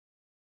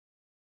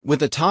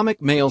With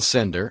Atomic Mail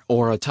Sender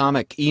or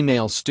Atomic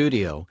Email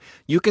Studio,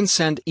 you can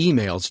send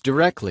emails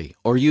directly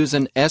or use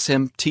an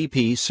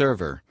SMTP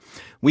server.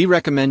 We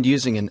recommend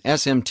using an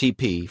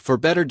SMTP for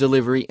better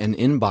delivery and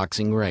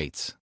inboxing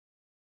rates.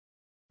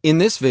 In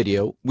this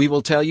video, we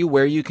will tell you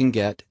where you can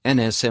get an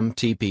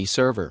SMTP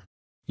server.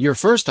 Your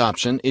first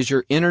option is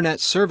your Internet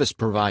Service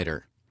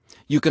Provider.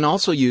 You can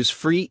also use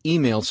free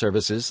email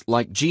services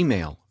like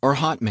Gmail or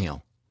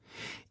Hotmail.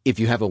 If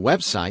you have a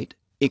website,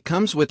 it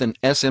comes with an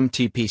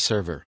SMTP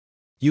server.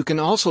 You can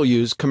also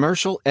use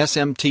commercial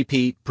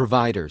SMTP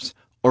providers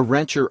or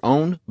rent your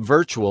own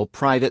virtual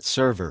private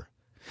server.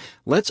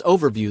 Let's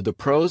overview the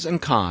pros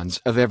and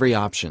cons of every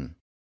option.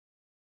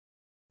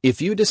 If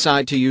you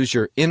decide to use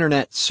your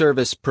Internet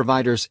Service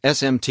Provider's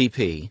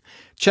SMTP,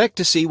 check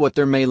to see what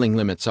their mailing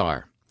limits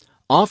are.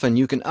 Often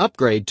you can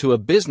upgrade to a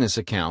business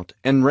account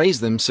and raise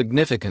them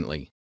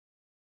significantly.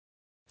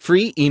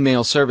 Free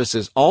email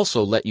services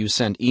also let you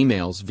send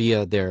emails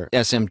via their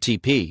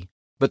SMTP,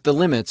 but the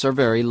limits are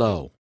very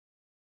low.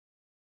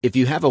 If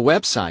you have a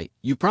website,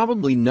 you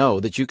probably know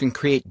that you can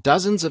create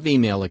dozens of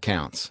email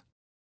accounts.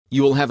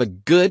 You will have a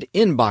good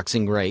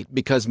inboxing rate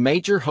because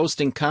major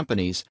hosting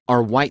companies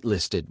are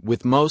whitelisted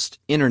with most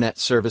Internet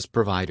service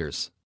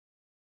providers.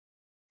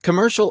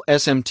 Commercial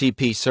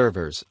SMTP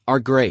servers are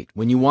great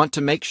when you want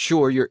to make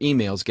sure your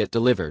emails get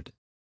delivered.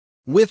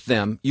 With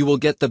them, you will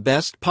get the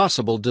best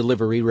possible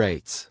delivery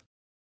rates.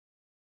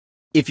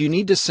 If you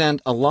need to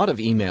send a lot of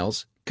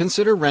emails,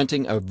 consider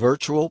renting a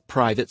virtual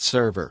private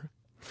server.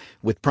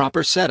 With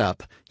proper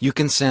setup, you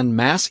can send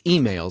mass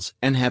emails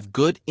and have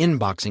good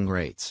inboxing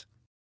rates.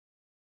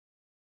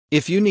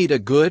 If you need a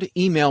good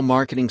email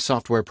marketing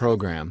software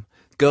program,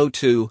 go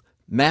to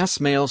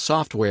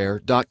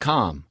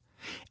massmailsoftware.com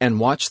and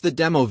watch the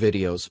demo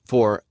videos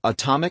for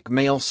Atomic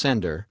Mail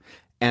Sender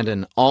and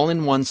an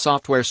all-in-one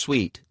software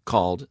suite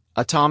called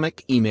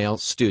Atomic Email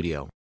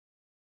Studio.